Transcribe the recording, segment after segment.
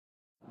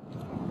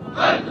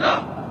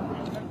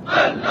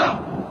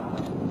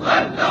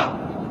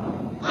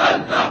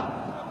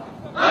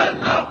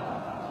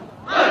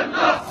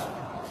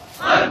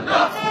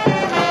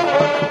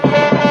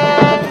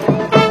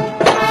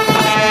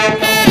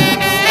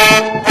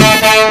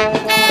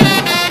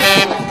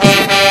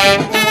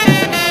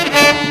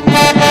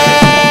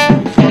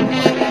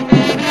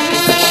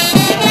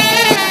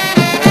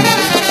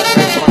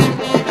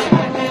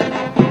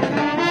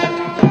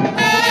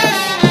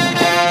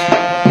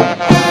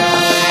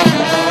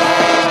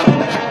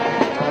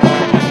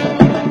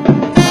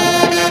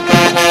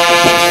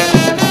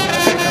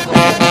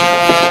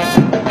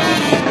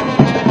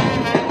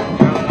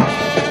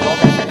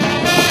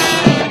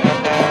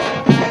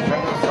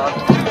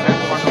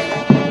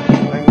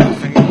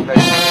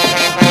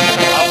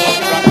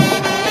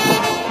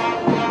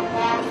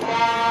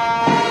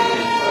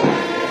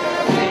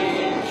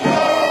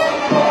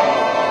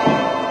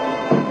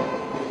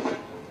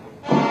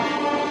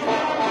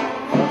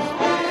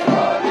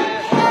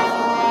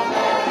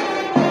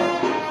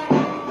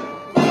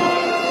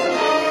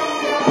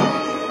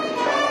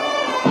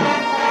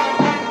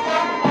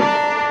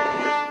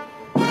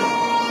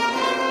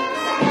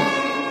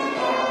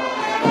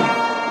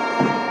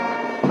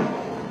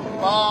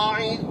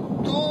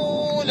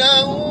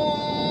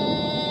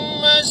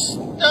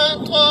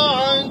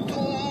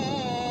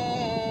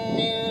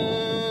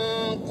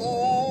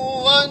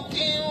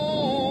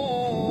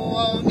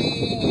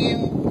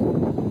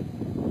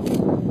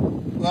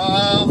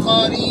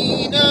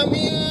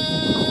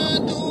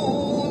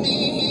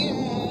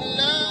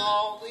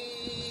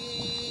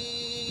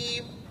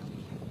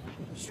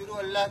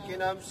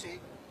नाम से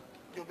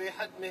जो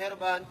बेहद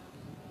मेहरबान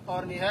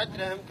और निहायत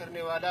रहम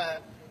करने वाला है।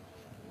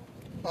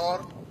 और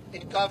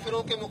इन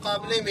काफिरों के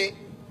मुकाबले में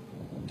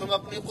तुम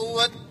अपनी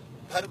कुव्वत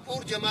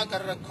भरपूर जमा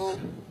कर रखो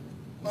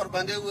और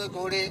बंधे हुए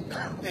घोड़े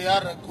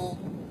तैयार रखो।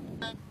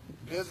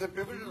 Plays a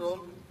pivotal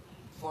role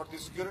for the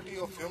security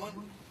of human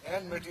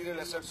and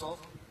material assets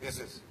of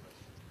bases.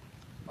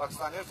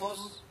 Pakistan Air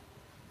Force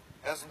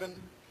has been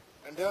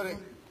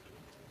endeavoring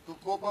to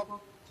cope up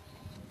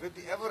with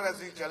the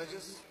ever-rising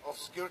challenges of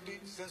security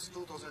since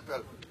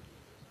 2012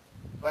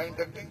 by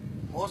inducting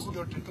more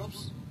security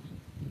troops,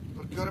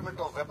 procurement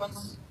of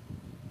weapons,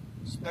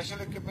 special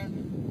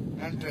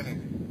equipment and training.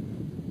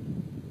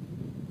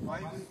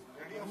 5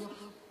 ready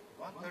officers,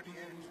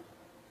 138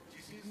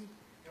 GCs,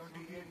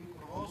 78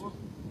 provost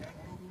and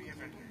 2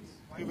 PAF adherents.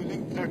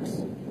 Prevailing threats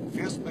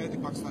faced by the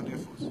Pakistan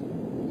Air Force.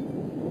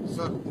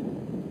 Sir,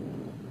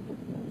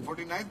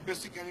 49th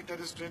Basic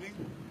Anti-Terrorist Training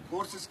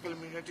course is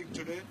culminating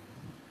today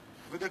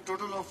with a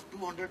total of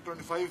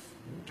 225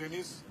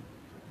 trainees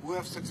who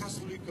have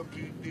successfully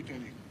completed the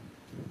training.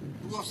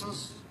 2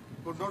 officers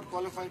could not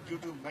qualify due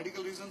to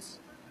medical reasons.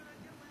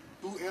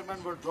 2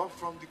 airmen were dropped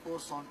from the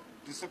course on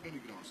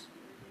disciplinary grounds.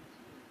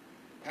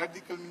 At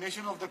the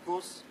culmination of the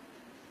course,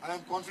 I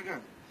am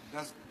confident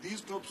that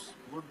these troops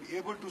would be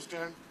able to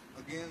stand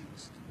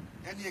against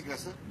any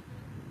aggressor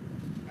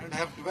and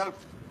have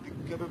developed the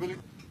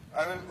capability.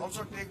 I will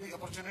also take the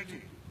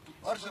opportunity to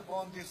urge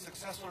upon these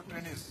successful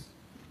trainees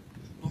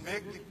to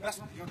make the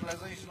best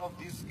utilization of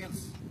these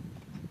skills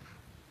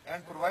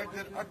and provide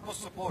their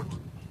utmost support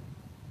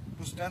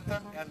to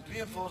strengthen and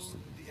reinforce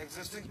the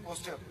existing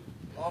posture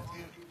of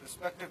the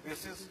respective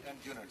bases and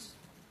units.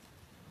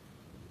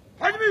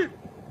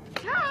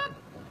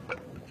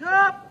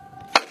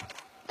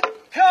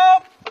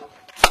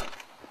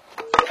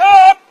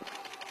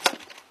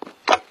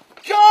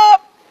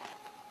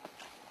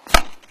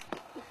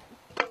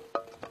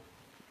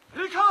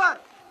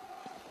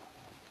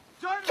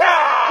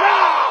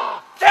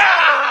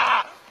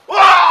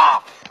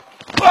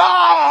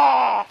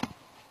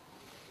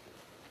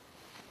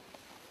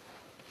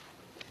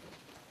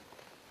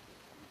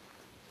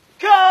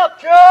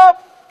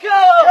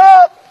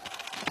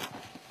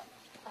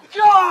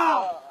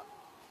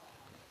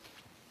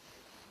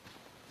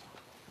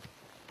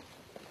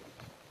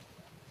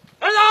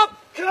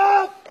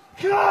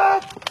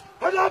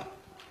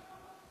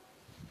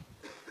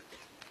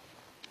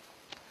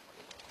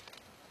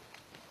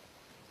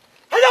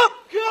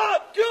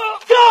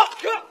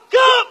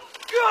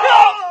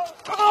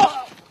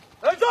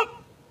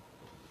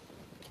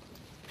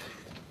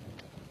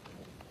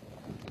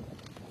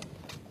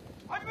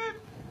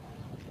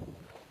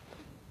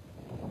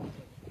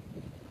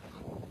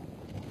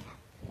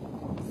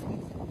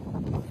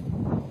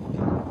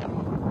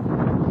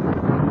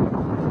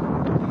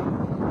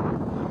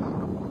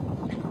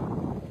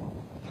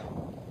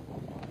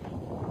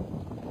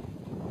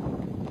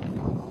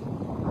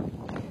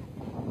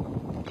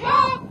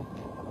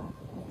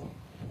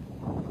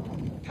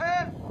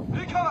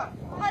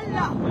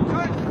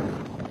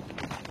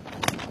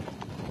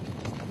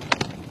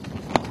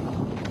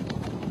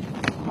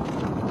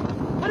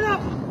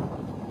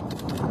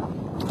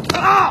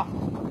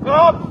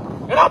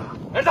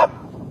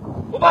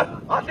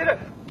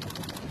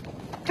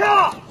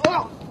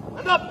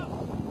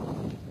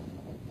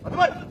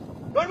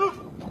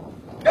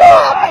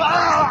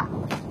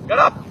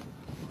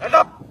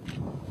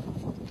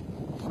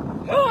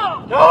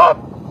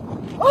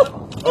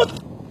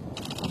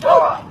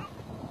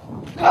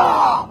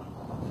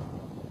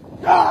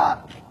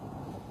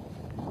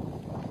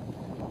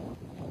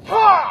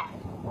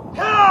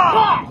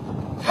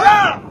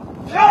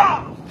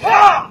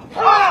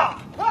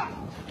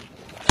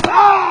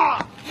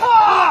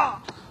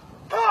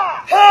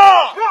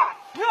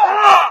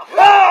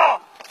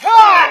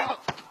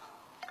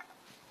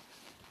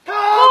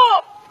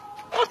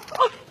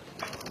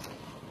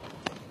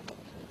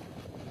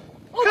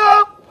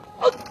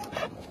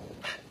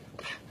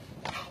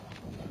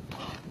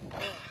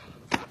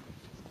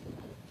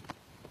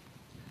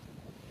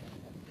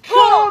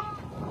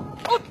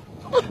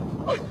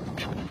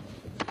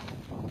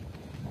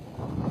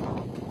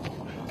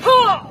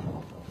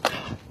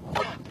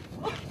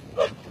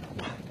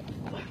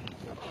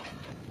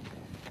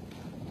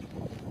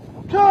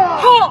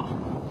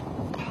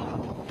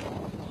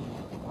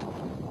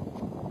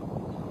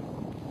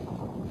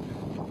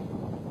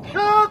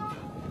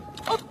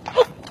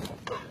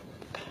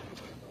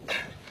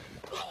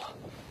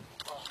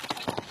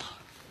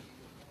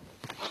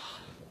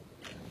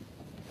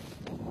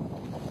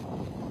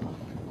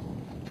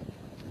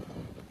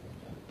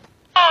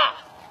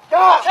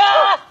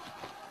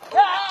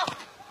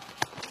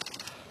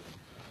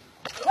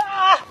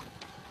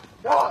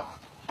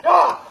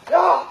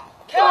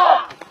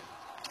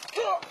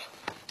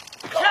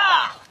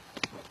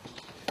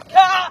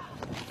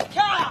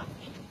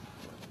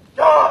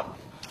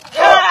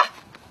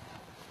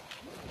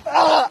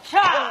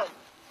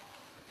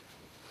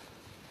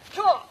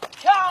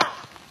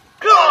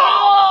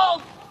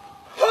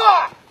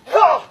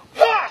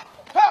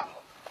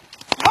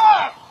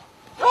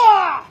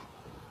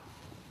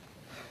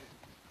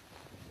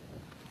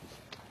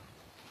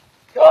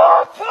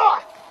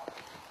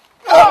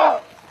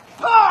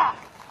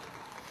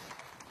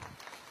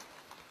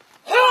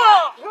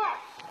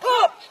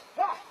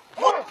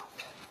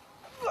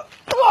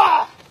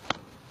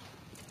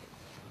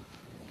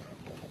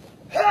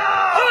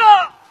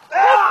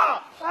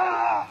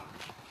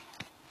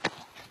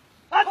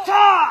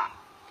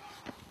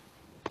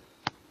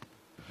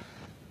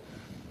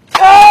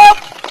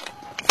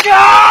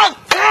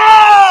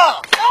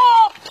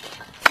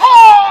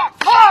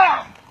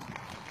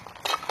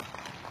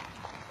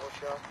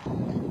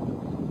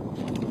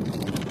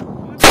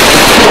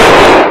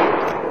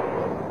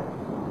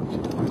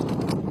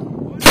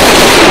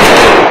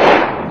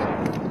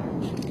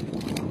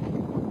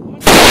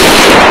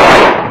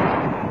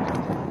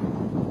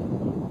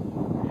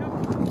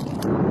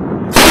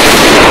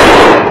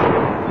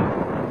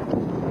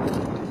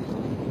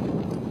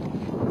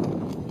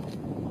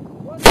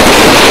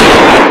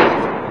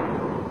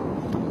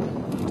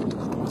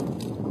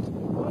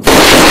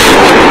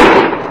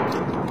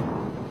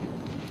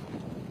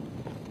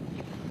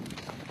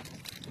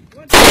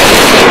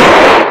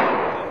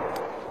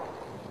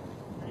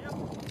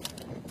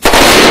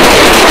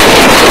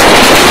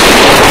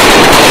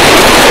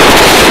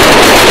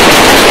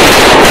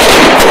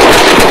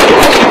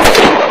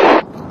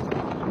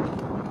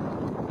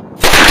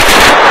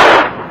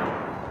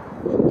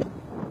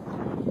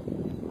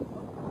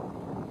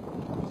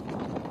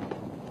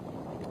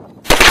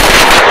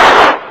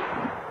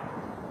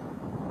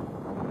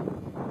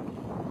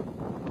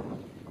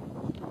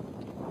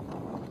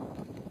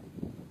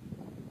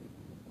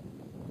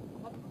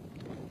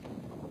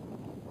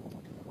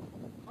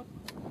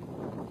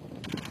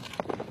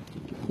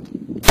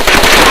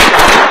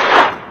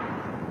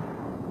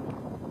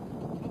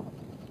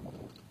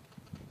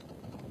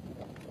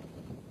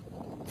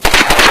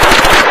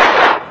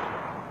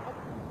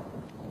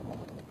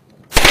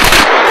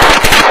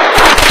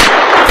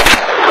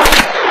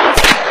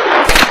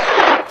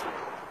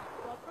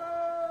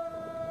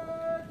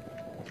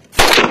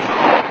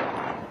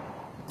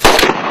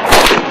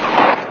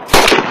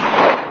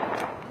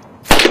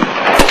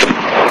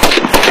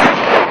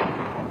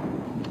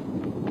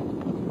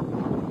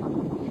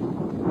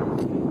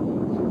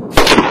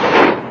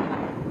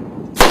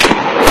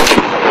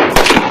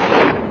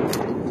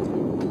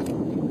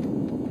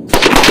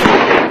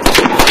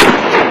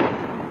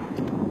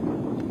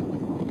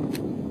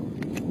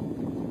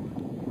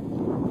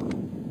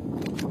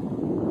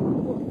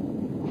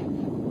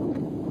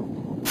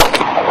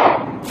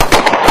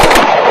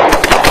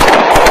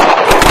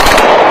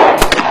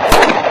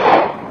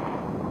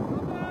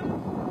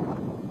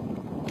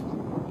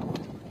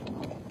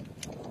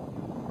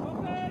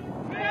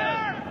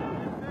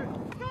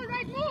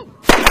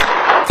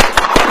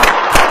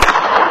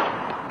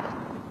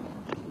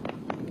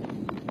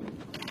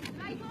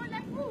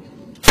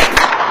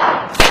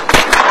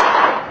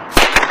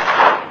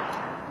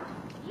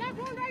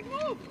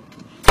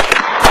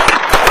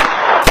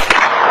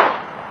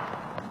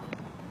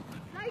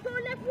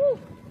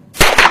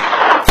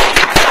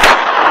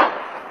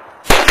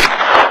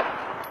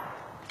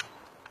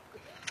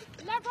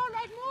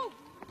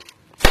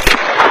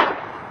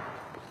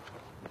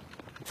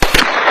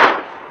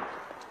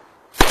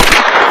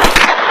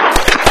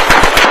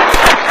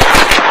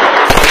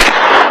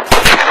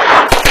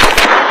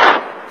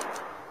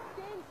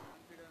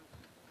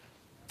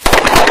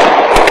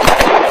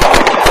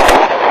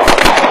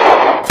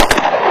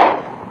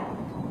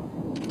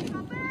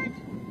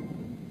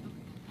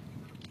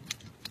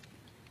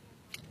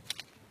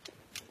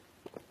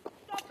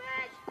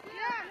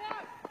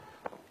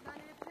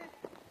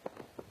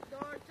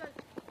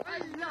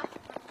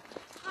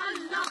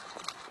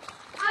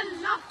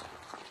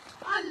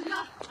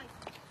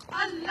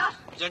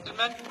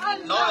 Gentlemen,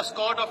 now a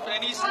squad of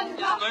trainees is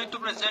going to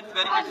present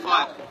very good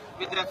fire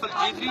with rifle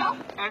G3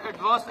 and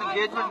advanced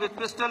engagement with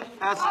pistol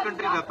as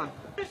secondary weapon.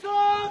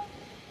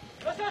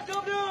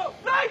 SSW!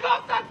 Flag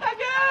off that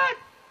again!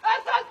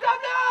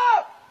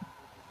 SSW!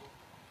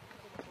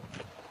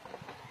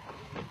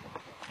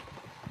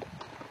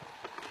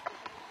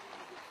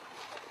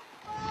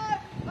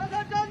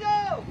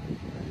 SSW!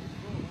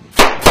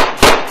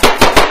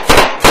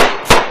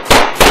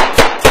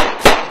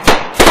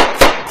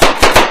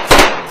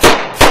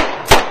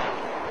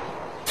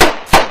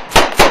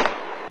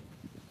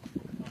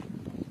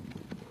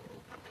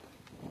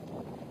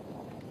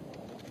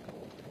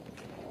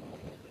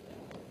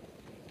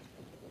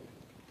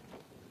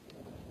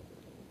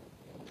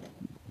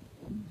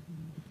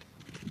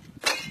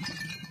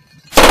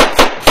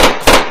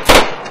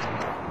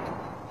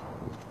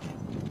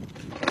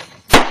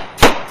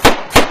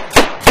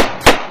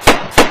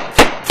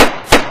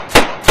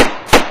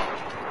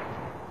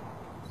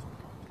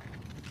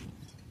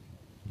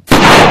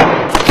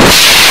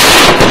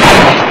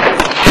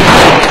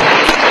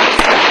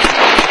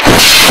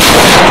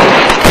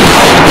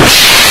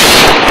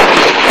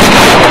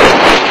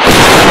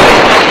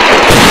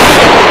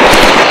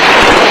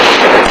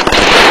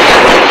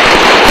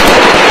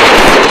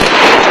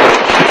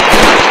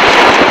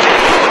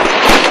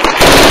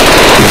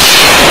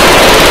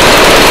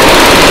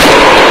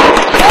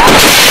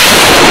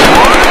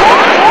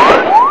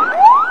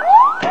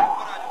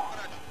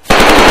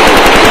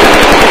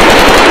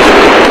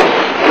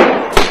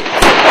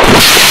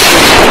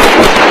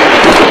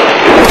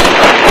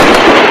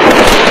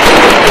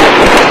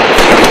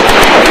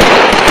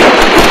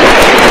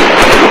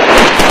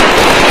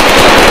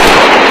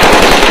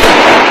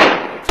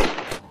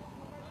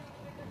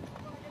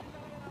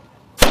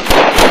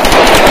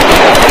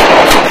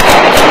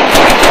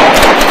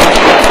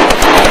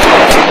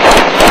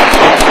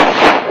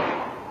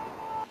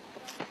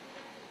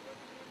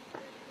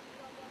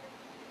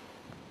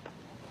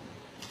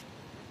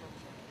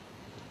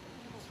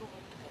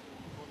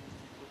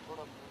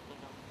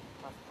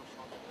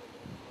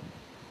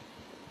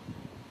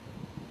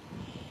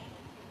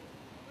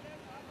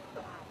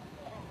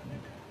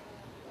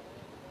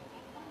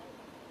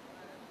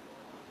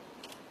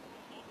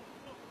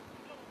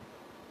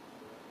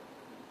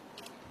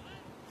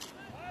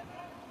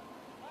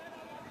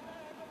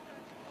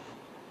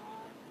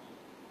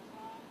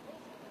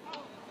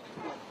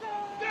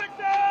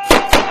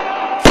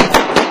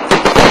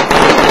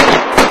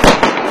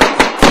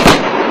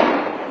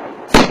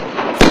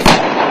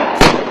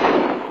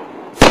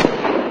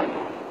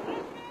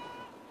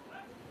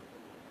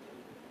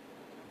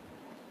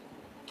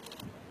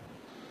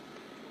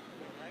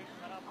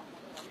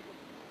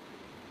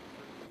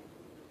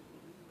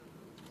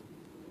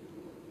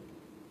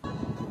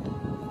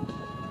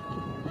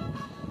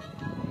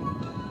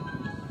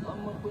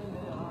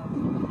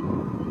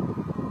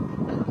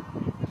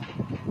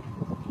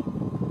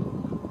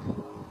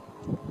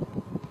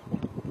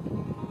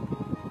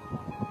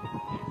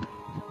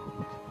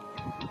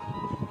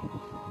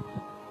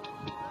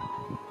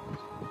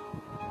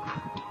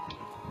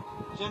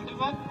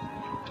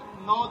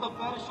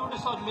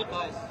 students are mid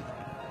guys.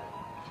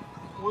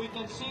 We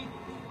can see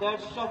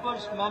that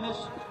shoppers manage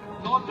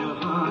not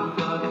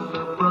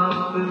to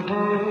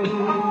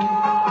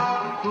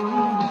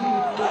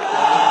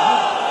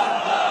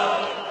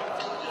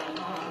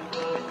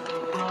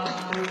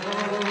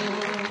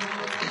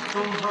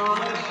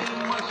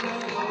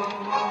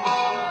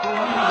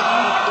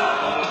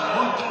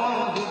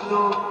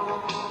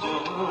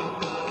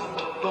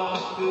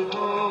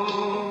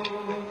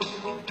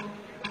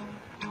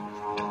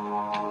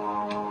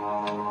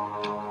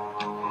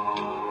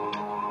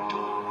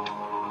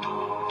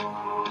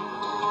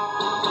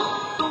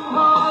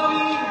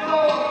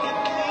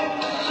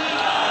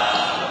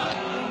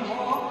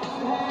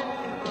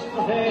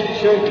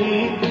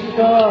शहीद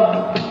का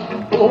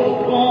वो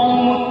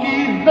कौम की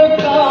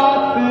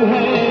ज़कात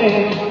है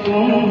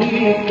तुम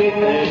ही से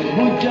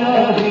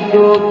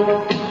मुजाहिदो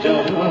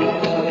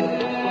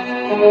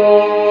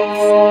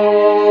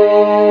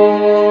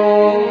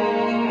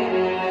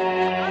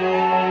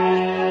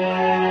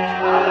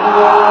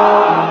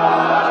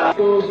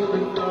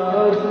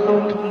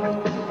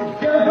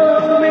जहां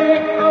जहां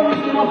में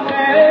हम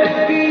खैर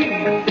की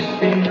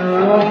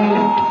इनाम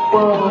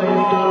पाए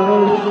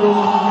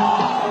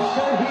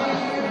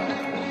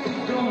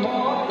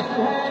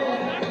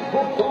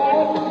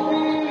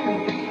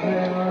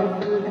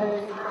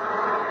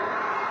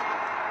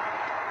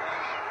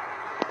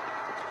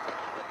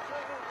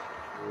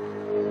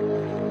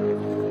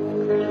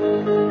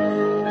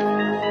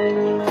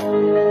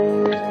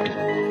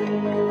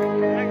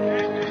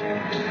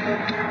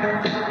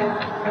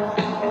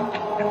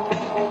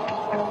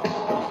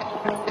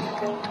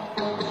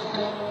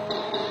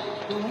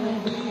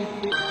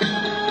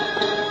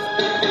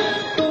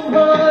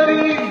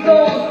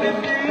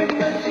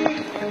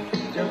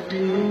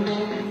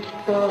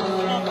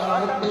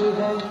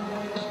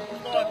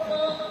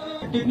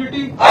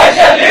dignity. I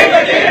shall live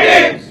with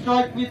dignity.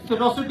 Strike with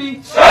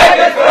ferocity. Strike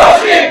with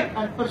ferocity.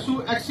 And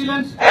pursue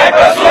excellence. And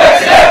pursue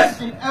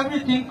excellence. In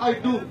everything I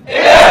do. In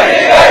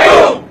everything I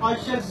do. I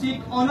shall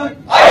seek honor.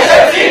 I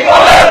shall seek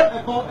honor.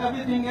 Above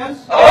everything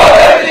else. Above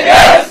everything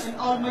else. In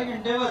all my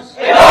endeavors.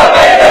 In all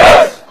my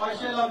endeavors. I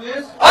shall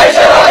always. I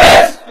shall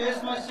always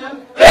Place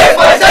myself. place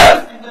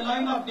myself In the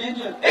line of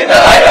danger. in the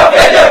line of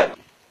danger.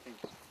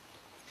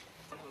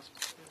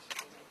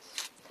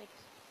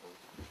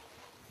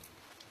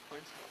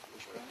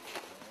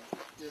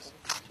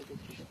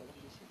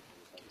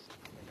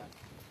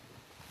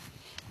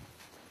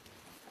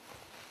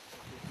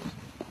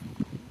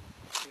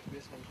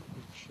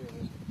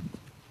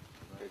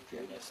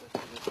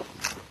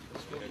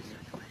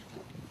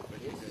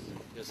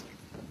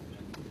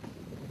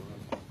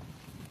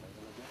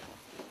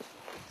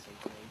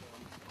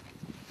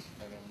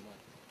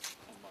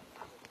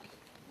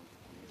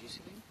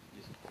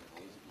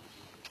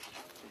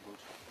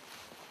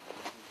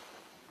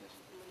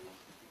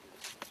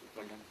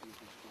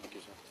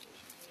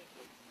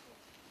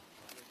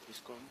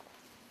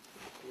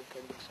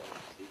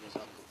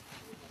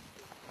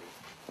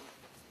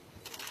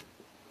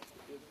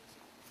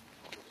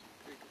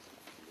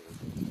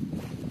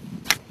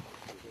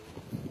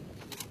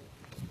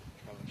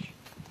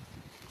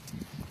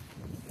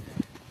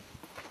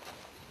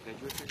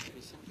 Graduated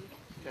recently?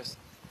 Yes.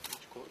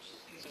 Which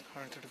course?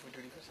 134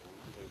 degrees.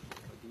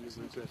 He is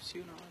going to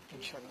FCU now?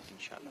 Inshallah.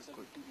 Inshallah.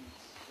 Good.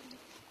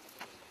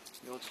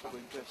 You're also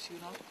going to FCU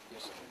now?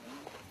 Yes, sir.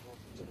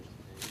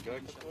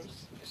 Enjoyed the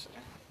course? Yes, sir.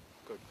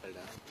 Good. Well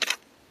done.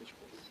 Which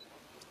course?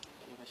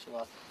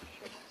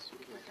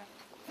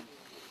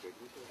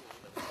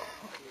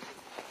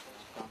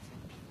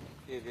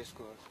 Yeah, this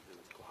course.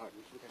 Go hard.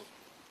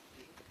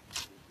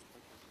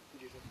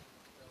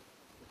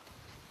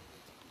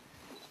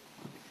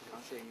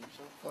 कहाँ से English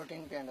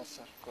 14 पे under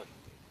sir good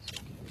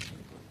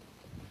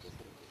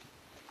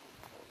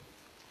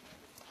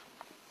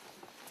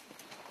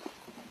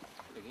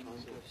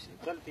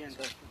कल पे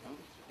under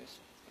yes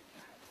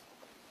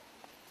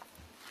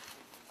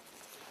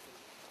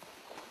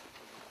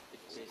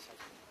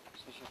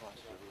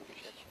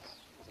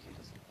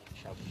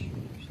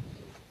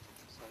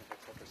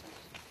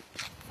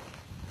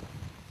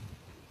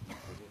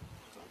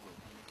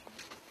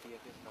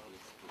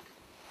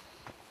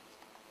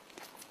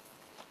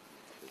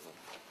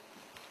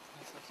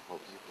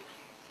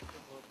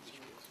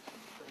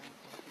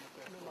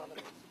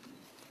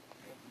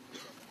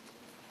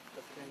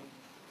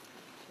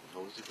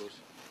How was the course?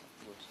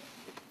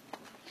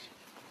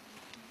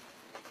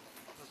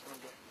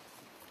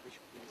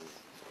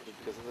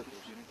 Because of the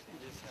course?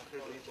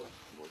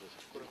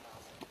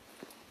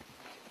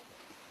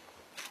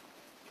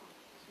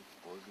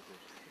 How was the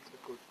course?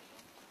 Good.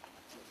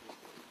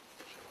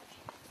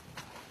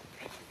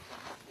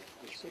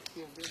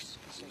 Safety of this?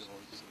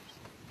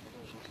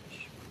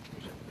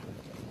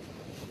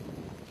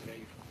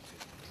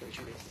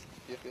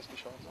 PAF की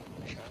shot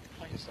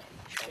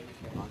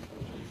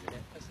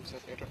yes sir sir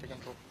air traffic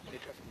control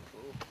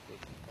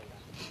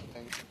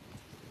thank you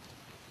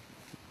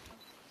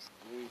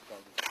very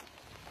proud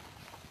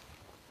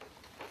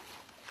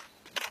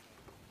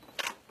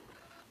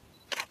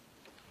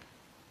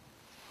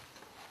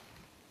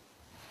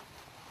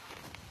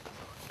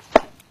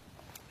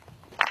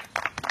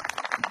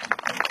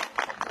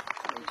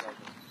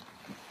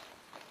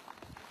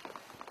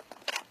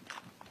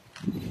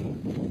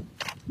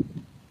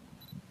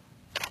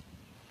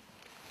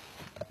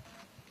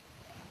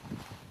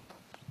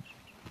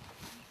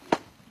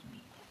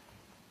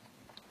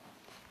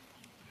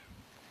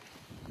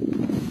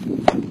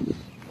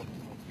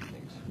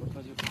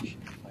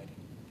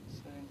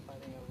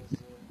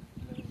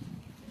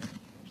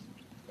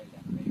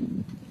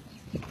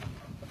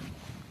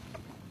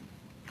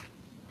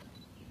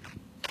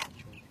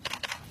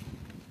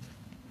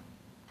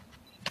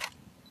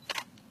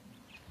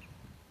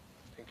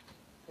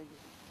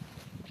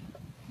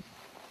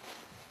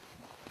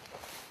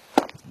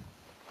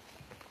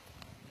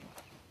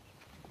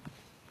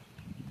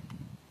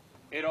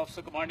Air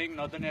Officer Commanding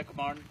Northern Air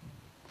Command,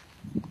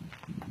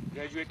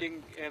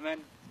 graduating airmen,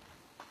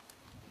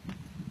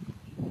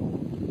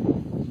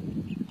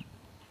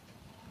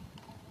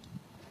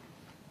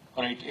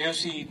 alright,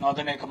 AOC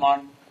Northern Air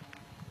Command,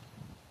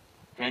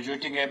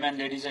 graduating airmen,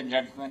 ladies and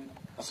gentlemen,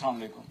 अस्सलाम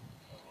वालेकुम।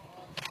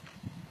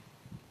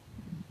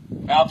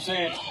 मैं आपसे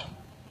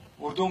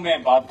उर्दू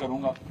में बात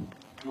करूंगा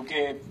क्योंकि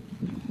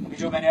अभी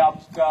जो मैंने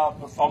आपका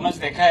परफॉर्मेंस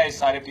देखा है इस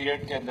सारे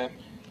पीरियड के अंदर,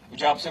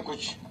 मुझे आपसे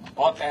कुछ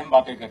बहुत अहम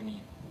बातें करनी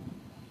है।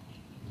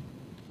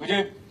 मुझे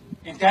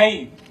इंतहाई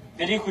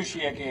दिली खुशी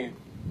है कि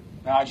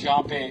मैं आज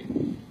यहाँ पे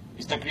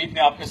इस तकरीब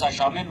में आपके साथ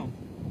शामिल हूँ,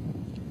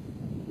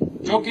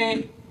 जो कि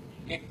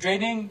एक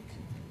ट्रेनिंग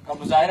का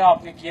मुजाहरा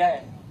आपने किया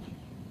है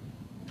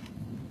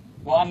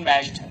वो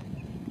अनमैच्ड है,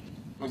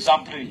 वो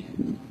एग्जाम्पलरी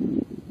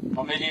है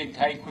और मेरी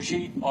इंतहाई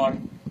खुशी और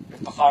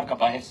इफ्तिखार का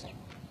बाहिस है।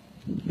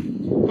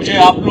 मुझे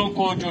आप लोगों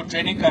को जो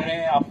ट्रेनिंग कर रहे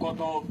हैं आपको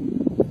तो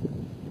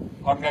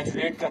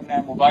कॉन्ग्रेचुलेट करना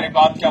है,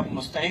 मुबारकबाद कि आप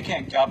मुस्तहिक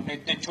हैं कि आपने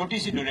इतनी छोटी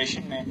सी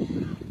ड्यूरेशन में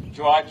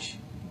जो आज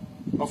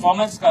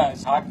परफॉर्मेंस का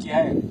इजहार किया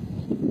है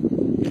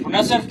वो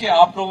न सिर्फ कि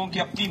आप लोगों की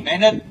अपनी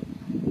मेहनत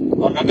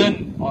और लगन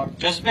और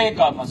जज्बे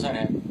का मजहर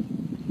है,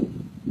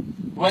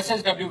 वो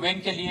SSW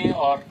विंग के लिए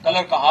और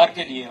कलर कहार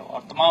के लिए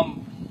और तमाम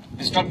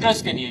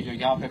इंस्ट्रक्टर्स के लिए जो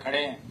यहाँ पे खड़े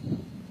हैं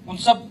उन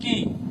सब की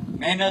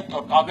मेहनत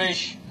और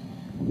काबिश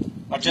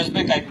और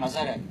जज्बे का एक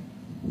मजहर है।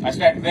 I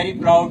stand very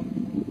proud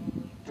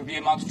to be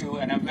amongst you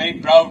and I'm very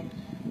proud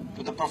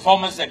to the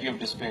performance that you have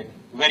displayed.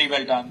 Very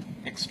well done,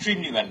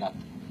 extremely well done.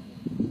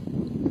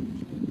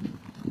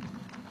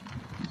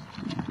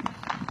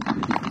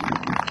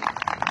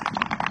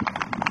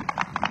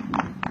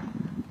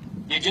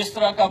 ये जिस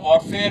तरह का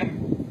वॉरफेयर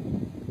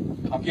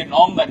अब ये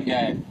नॉर्म बन गया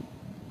है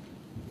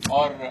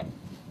और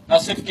न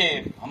सिर्फ के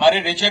हमारे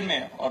रीजन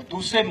में और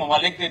दूसरे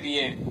ममालिक में भी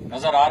ये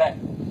नजर आ रहा है,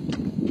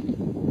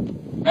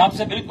 मैं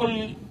आपसे बिल्कुल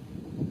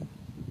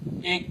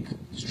एक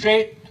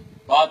स्ट्रेट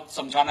बात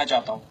समझाना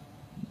चाहता हूं।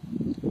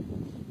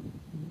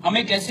 हम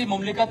एक ऐसी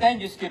मुमलिकत है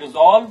जिसकी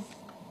रिजॉल्व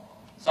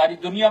सारी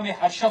दुनिया में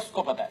हर शख्स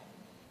को पता है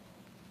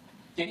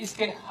कि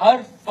इसके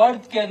हर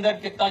फर्द के अंदर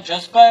कितना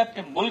जज्बा है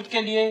अपने मुल्क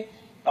के लिए,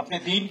 अपने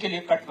दीन के लिए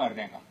कट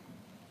मरने का।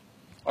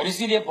 और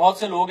इसीलिए बहुत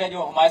से लोग हैं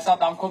जो हमारे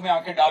साथ आंखों में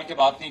आंखें डाल के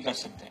बात नहीं कर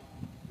सकते।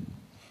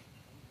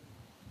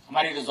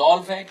 हमारी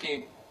रिजॉल्व है कि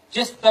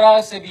जिस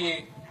तरह से भी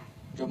ये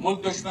जो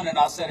मुल्क दुश्मन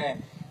अनासर है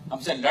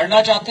हमसे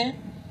लड़ना चाहते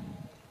हैं,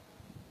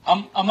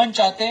 हम अमन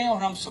चाहते हैं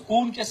और हम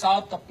सुकून के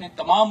साथ अपने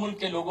तमाम मुल्क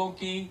के लोगों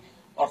की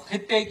और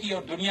खित्ते की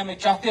और दुनिया में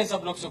चाहते हैं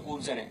सब लोग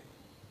सुकून से रहें।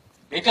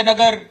 लेकिन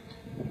अगर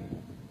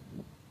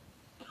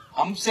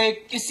हमसे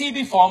किसी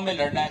भी फॉर्म में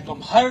लड़ना है तो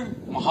हम हर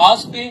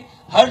महाज पे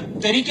हर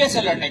तरीके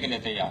से लड़ने के लिए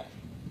तैयार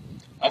हैं।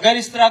 अगर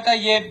इस तरह का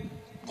ये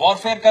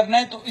वॉरफेयर करना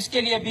है तो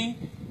इसके लिए भी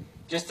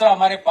जिस तरह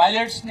हमारे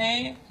पायलट्स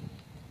ने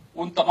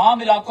उन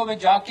तमाम इलाकों में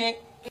जाके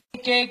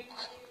एक एक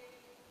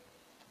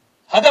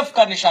हदफ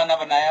का निशाना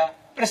बनाया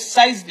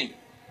प्रिसाइजली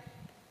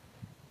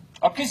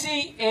और किसी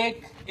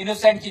एक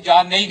इनोसेंट की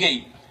जान नहीं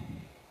गई,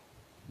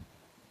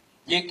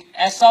 ये एक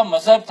ऐसा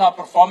मजहर था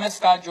परफॉर्मेंस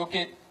का जो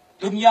कि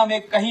दुनिया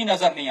में कहीं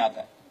नजर नहीं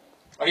आता।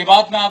 और ये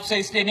बात मैं आपसे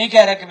इसलिए नहीं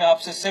कह रहा कि मैं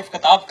आपसे सिर्फ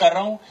खिताब कर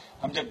रहा हूं।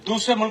 हम जब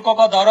दूसरे मुल्कों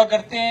का दौरा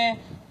करते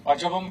हैं और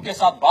जब हम उनके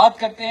साथ बात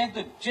करते हैं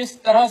तो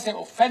जिस तरह से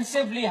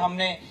ऑफेंसिवली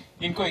हमने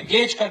इनको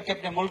एंगेज करके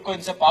अपने मुल्क को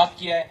इनसे बात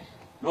किया है,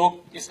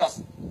 लोग इसका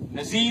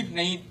नजीर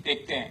नहीं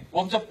देखते हैं।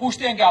 वो हमसे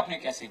पूछते हैं कि आपने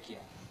कैसे किया।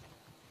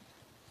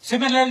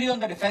 Similarly on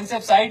the defensive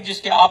side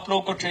जिसके आप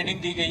लोगों को ट्रेनिंग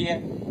दी गई है,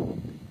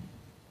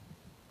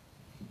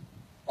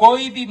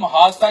 कोई भी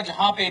महाज था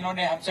जहां पे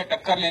इन्होंने हमसे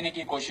टक्कर लेने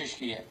की कोशिश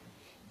की है,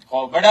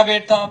 और बड़ा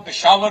बेट था,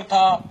 पेशावर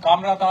था,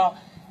 कामरा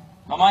था,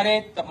 हमारे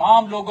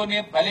तमाम लोगों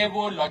ने भले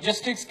वो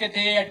लॉजिस्टिक्स के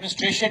थे,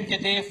 एडमिनिस्ट्रेशन के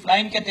थे,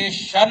 फ्लाइंग के थे,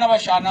 शाना व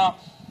शाना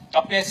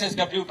अपने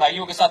SSW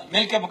भाइयों के साथ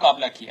मिलकर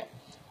मुकाबला किया।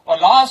 और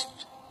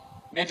लास्ट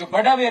में जो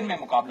बड़ा वेर में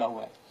मुकाबला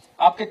हुआ है,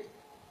 आपके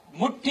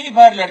मुट्ठी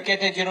भर लड़के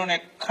थे जिन्होंने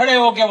खड़े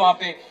होकर वहां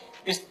पे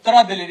इस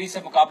तरह दिलेरी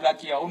से मुकाबला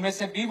किया। उनमें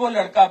से भी वो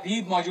लड़का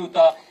भी मौजूद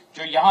था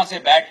जो यहां से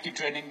बैट की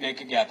ट्रेनिंग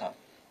लेके गया था।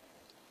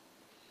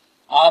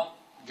 आप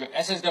जो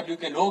SSW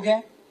के लोग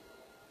हैं,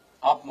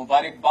 आप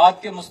मुबारकबाद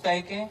के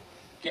मुस्तहिक हैं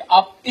कि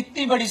आप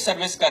इतनी बड़ी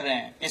सर्विस कर रहे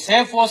हैं इस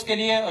एयर फोर्स के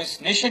लिए और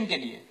इस नेशन के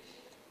लिए,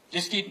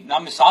 जिसकी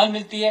नामिसाल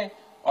मिलती है,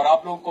 और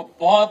आप लोगों को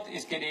बहुत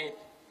इसके लिए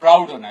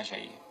प्राउड होना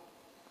चाहिए।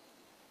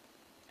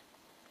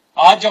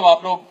 आज जब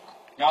आप लोग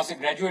यहां से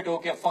ग्रेजुएट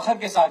होकर फख्र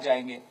के साथ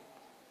जाएंगे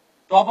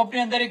तो आप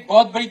अपने अंदर एक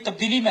बहुत बड़ी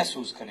तब्दीली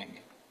महसूस करेंगे।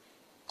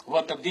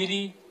 वह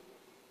तब्दीली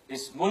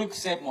इस मुल्क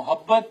से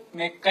मोहब्बत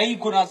में कई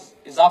गुना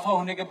इजाफा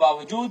होने के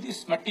बावजूद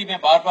इस मिट्टी में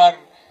बार बार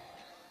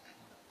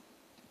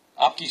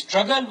आपकी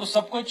स्ट्रगल, वो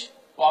सब कुछ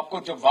वो आपको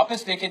जब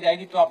वापस लेके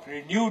जाएगी तो आप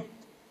रिन्यूड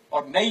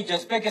और नई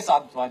जज्बे के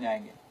साथ वहां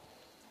जाएंगे।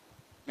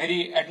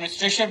 मेरी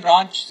एडमिनिस्ट्रेशन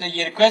ब्रांच से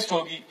ये रिक्वेस्ट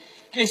होगी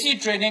कि इसी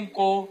ट्रेनिंग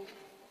को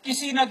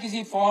किसी ना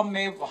किसी फॉर्म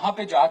में वहां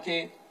पे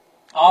जाके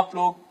आप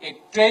लोग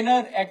एक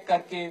ट्रेनर एक्ट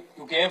करके,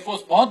 क्योंकि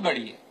एयरफोर्स बहुत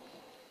बड़ी है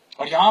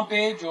और यहाँ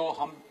पे जो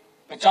हम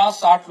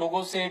 50-60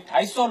 लोगों से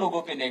 250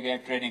 लोगों पे ले गए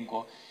ट्रेनिंग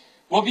को,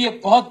 वो भी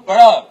एक बहुत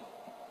बड़ा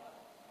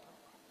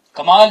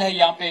कमाल है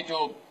यहाँ पे जो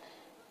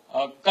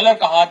कलर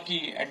कहार की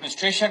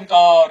एडमिनिस्ट्रेशन का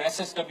और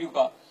एसएसडब्ल्यू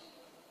का।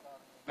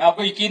 मैं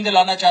आपको यकीन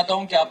दिलाना चाहता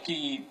हूं कि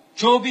आपकी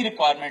जो भी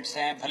रिक्वायरमेंट्स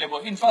हैं, भले वो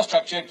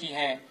इंफ्रास्ट्रक्चर की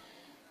हैं,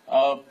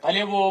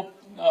 भले वो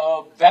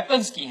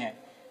वेपन्स की हैं,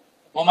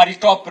 वो हमारी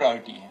टॉप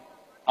प्रायोरिटी है।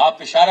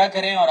 आप इशारा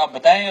करें और आप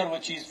बताएं और वो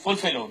चीज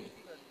फुलफिल होगी।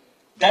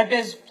 That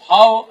is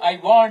how I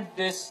want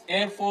this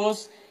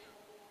air force,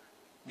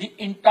 the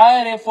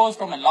entire air force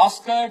from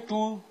Alaska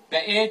to the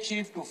air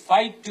chief to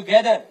fight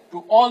together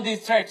to all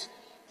these threats.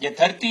 ये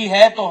धरती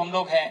है तो हम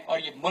लोग हैं, और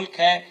ये मुल्क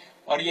है,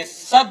 और ये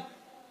सब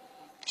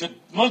जो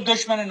मुल्क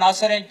दुश्मन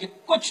नासर हैं ये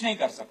कुछ नहीं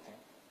कर सकते।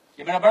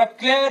 ये मेरा बड़ा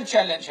क्लियर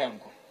चैलेंज है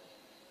उनको।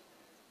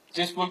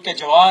 जिस मुल्क के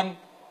जवान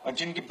और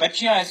जिनकी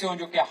बच्चियां ऐसे हों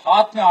जो कि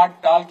हाथ में हाथ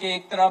डाल के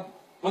एक तरफ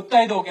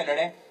मुत्तहिद होकर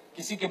लड़े,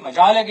 किसी के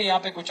मजाल है कि यहाँ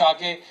पे कुछ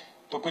आके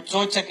तो कुछ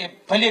सोच सके,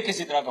 भले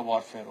किसी तरह का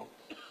वॉरफेयर हो।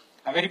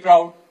 I am very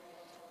proud,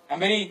 I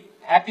am very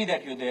happy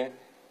that you there.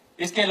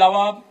 इसके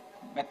अलावा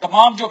मैं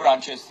तमाम जो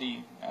ब्रांचेस थी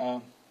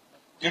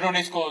जिन्होंने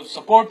इसको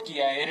सपोर्ट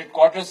किया है, एयर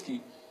हेडक्वार्टर्स की,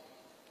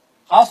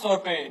 खासतौर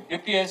पे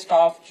डिप्टी एयर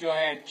स्टाफ जो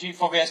है,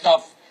 chief of air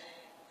staff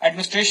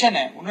administration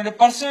है, उन्होंने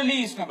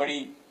पर्सनली इसमें बड़ी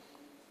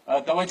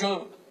तवज्जो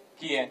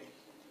की है।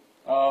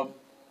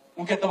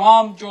 उनके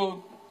तमाम जो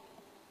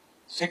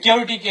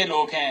सिक्योरिटी के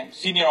लोग हैं,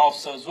 सीनियर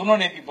ऑफिसर्स,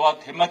 उन्होंने भी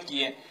बहुत हिम्मत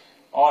की है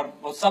और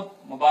वो सब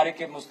मुबारक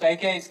के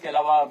मुस्तहिक है। इसके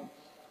अलावा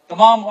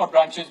तमाम और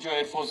ब्रांचेस जो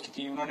एयरफोर्स की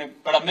थी, उन्होंने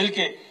बड़ा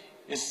मिलके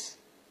इस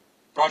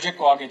प्रोजेक्ट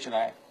को आगे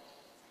चलाया।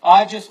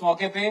 आज इस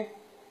मौके पे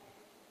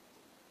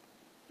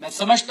मैं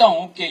समझता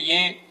हूं कि ये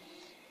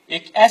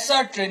एक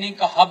ऐसा ट्रेनिंग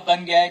का हब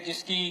बन गया है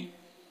जिसकी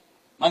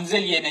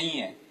मंजिल ये नहीं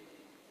है।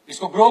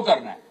 इसको ग्रो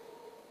करना है,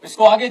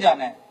 इसको आगे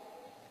जाना है,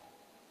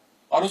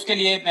 और उसके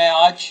लिए मैं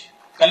आज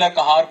कलर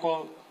कहार को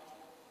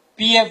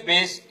पीएफ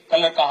बेस्ड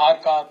कलर कहार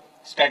का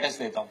स्टेटस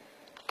देता हूं।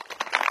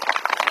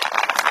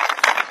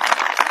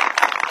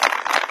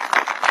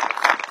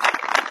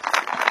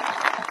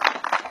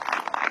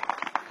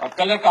 और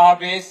कलर कहार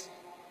बेस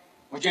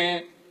मुझे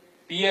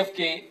पीएफ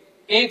के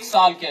 1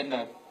 साल के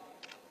अंदर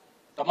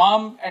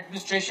तमाम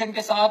एडमिनिस्ट्रेशन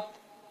के साथ,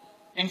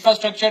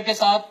 इंफ्रास्ट्रक्चर के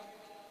साथ,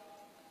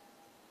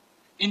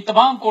 इन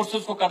तमाम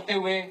कोर्सेज को करते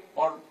हुए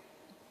और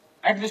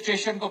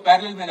एडमिनिस्ट्रेशन को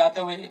पैरेलल में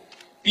लाते हुए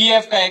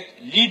पीएफ का एक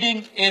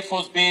लीडिंग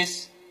एयरफोर्स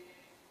बेस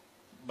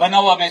बना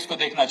हुआ मैं इसको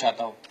देखना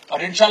चाहता हूं,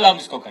 और इंशाल्लाह हम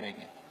इसको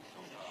करेंगे।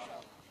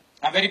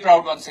 I am very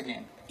proud once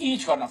again,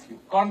 each one of you.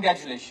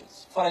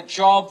 Congratulations for a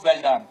job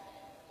well done.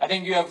 I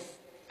think you have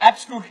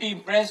absolutely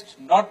impressed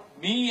not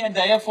me and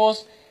the Air Force,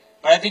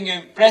 but I think you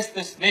impressed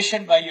this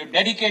nation by your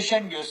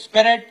dedication, your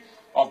spirit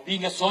of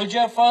being a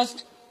soldier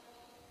first.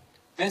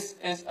 This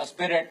is a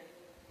spirit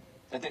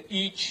that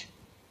each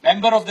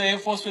member of the Air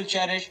Force will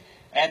cherish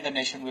and the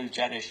nation will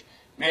cherish.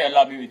 May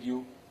Allah be with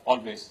you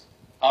always.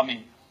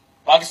 Ameen.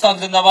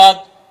 Pakistan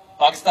Zindabad,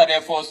 Pakistan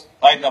Air Force,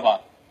 Zindabad.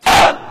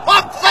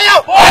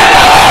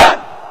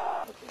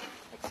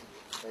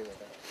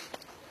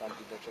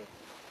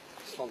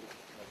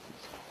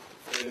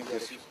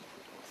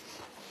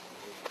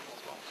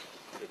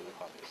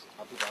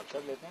 आप बात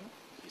कर लेते हैं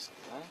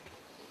ना?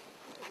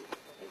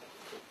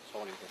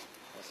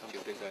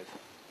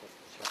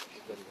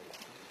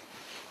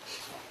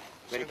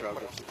 Very proud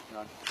of you.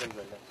 Very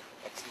well done.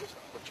 Excellent.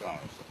 Good job.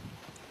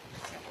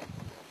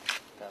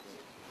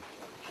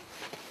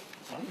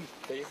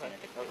 Very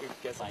fanatic.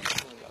 क्या science?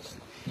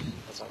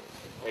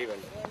 Very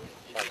well done.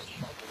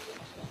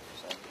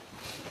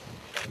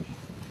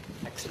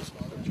 Excellent.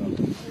 Good job.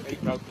 Very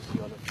proud to see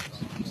all of you.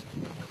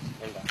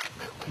 Well done.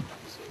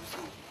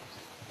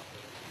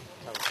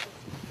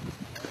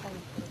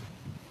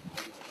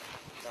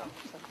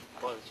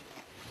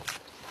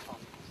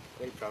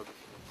 Very proud of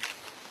you.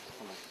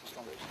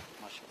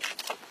 MashaAllah.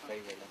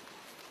 Very well done.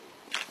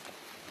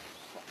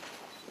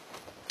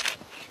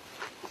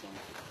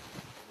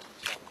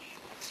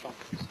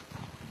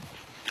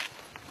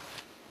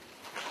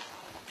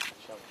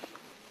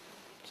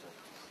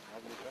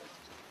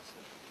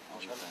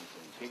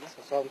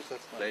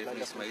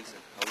 Ismail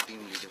sir, our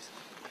team leader sir.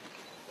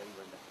 Very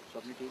well done. So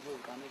अपनी team को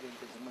उठाने के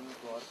इनके जिम्मे में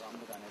तो और काम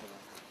बताने लगा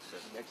sir.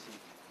 Let's see.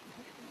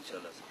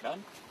 Inshallah sir.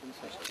 Done?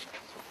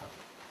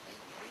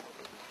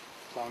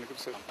 Assalamualaikum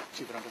sir.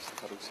 Chief Runner sir,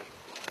 Farooq sir.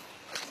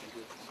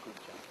 Good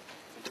job.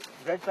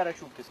 Red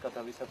parachute किसका था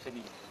अभी सबसे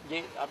नीचे? ये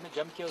आपने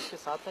जंप किया उसके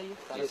साथ था ये?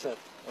 जी सर।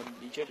 और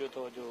नीचे जो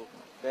तो जो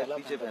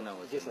पीछे पहना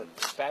हुआ। जी सर।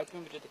 पैक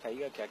में मुझे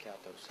दिखाइएगा क्या क्या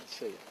आता है उससे।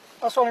 Sir.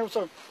 Assalamualaikum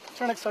sir.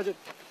 Sir, next Sajid.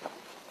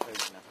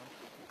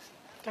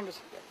 Thank you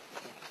sir.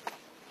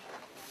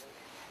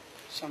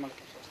 Assalamualaikum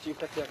sir. Chief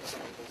तक क्या कर सकते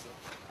हैं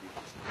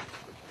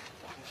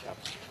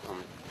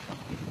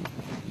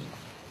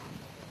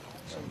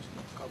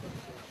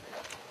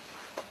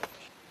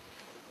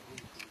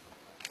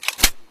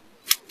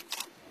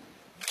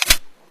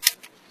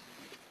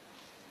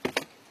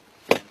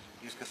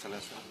इसका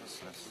सलेंसर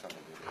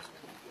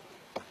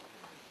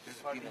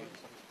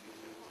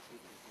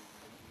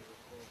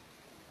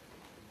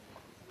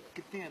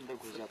कितने अंदर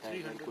घुस जाता है?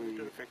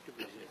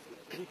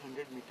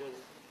 300 मीटर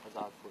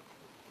 1000 फुट।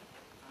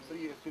 सर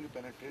ये एक्चुअली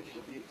पेनिट्रेट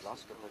जब ये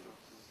ब्लास्ट कर रहा है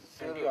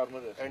Anti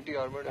armor. Anti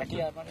armoured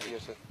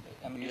yes sir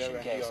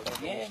ammunition क्या है इसका?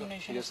 ये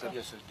ammunition yes sir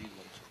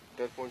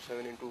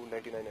 12.7 into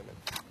 99 mm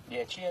ये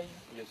अच्छी आई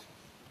है। Yes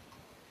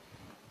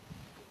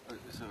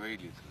It's a very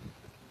lethal.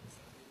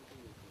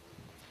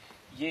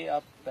 ये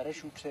आप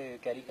पैराशूट से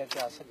कैरी करके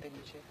आ सकते हैं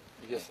नीचे?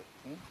 Yes sir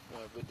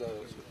with the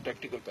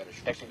tactical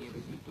parachute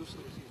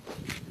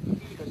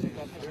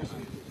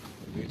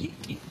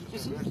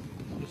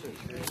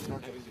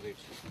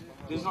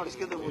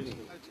इसके अंदर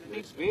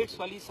वेट्स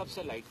वाली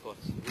सबसे लाइट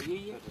फोर्स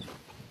यही है।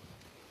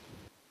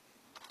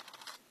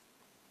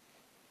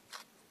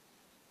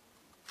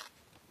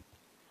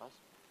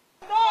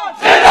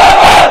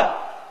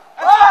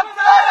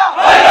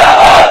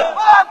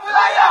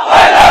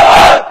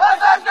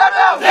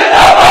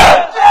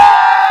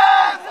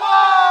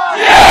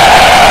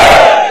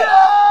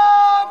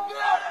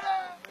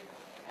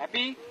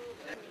 हैप्पी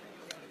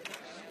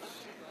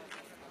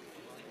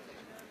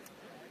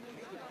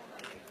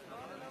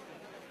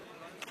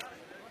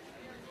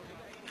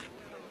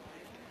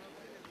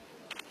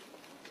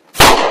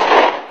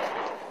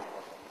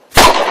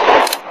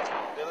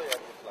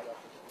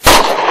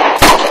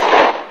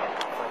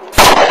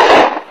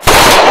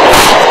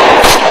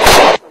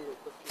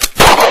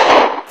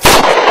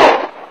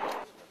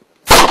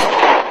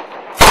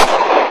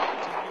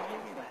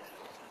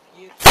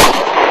ये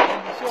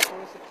नीचे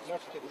थोड़े से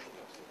लेफ्ट के